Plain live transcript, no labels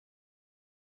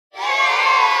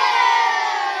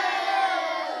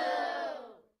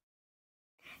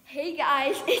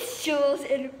guys, it's Jules,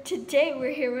 and today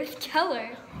we're here with Keller.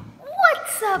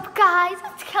 What's up, guys?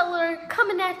 It's Keller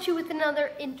coming at you with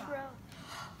another intro.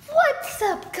 What's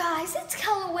up, guys? It's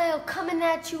Keller Whale coming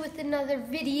at you with another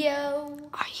video.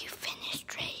 Are you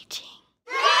finished raging?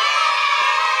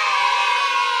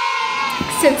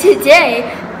 So today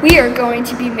we are going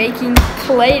to be making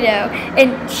Play-Doh,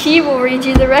 and she will read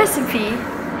you the recipe.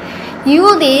 You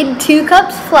will need 2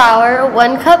 cups flour,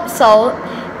 1 cup salt,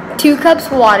 2 cups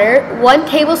water, 1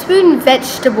 tablespoon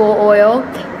vegetable oil,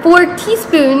 4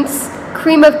 teaspoons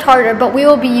cream of tartar, but we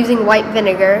will be using white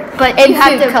vinegar, But and you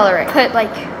have food to coloring. put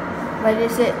like, what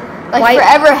is it? Like White- for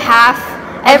every half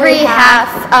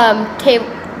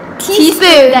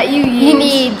teaspoon that you use, you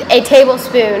need a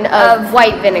tablespoon of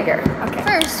white vinegar. Okay.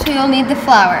 First, we will need the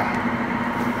flour.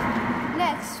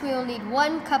 Next, we will need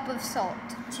 1 cup of salt.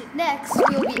 Next,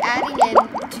 we will be adding in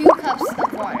 2 cups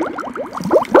of water.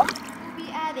 We'll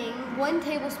be adding 1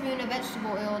 tablespoon of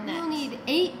vegetable oil next. We'll need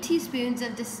 8 teaspoons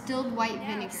of distilled white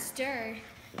vinegar. Stir.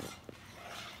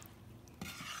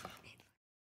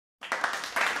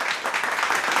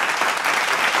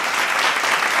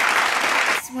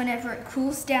 Whenever it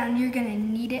cools down, you're gonna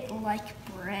knead it like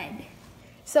bread.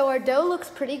 So our dough looks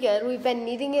pretty good. We've been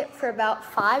kneading it for about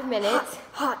 5 minutes.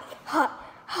 Hot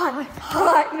potatoes,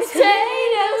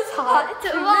 hot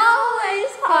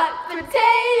tamales, hot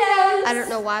potatoes. I don't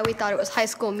know why we thought it was High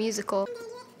School Musical.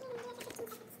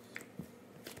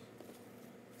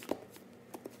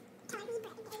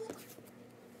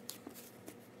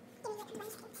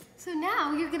 So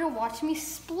now you're gonna watch me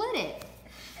split it.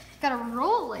 Gotta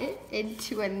roll it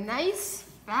into a nice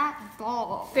fat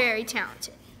ball. Very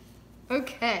talented.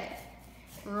 Okay,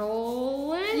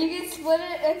 roll it. You can split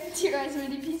it into as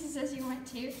many pieces as you want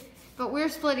to. But we're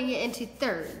splitting it into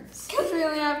thirds. Because we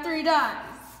only have 3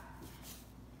 dimes.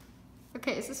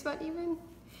 Okay, is this about even?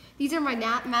 These are my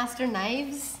master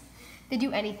knives. They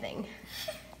do anything.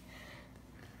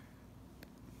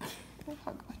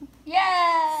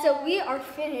 Yeah! So we are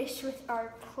finished with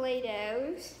our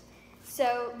Play-Dohs.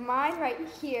 So mine right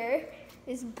here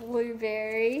is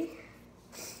blueberry.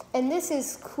 And this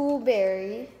is cool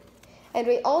berry. And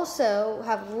we also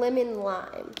have lemon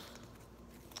lime.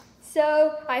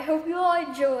 So I hope you all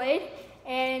enjoyed,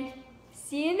 and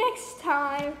see you next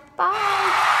time.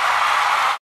 Bye!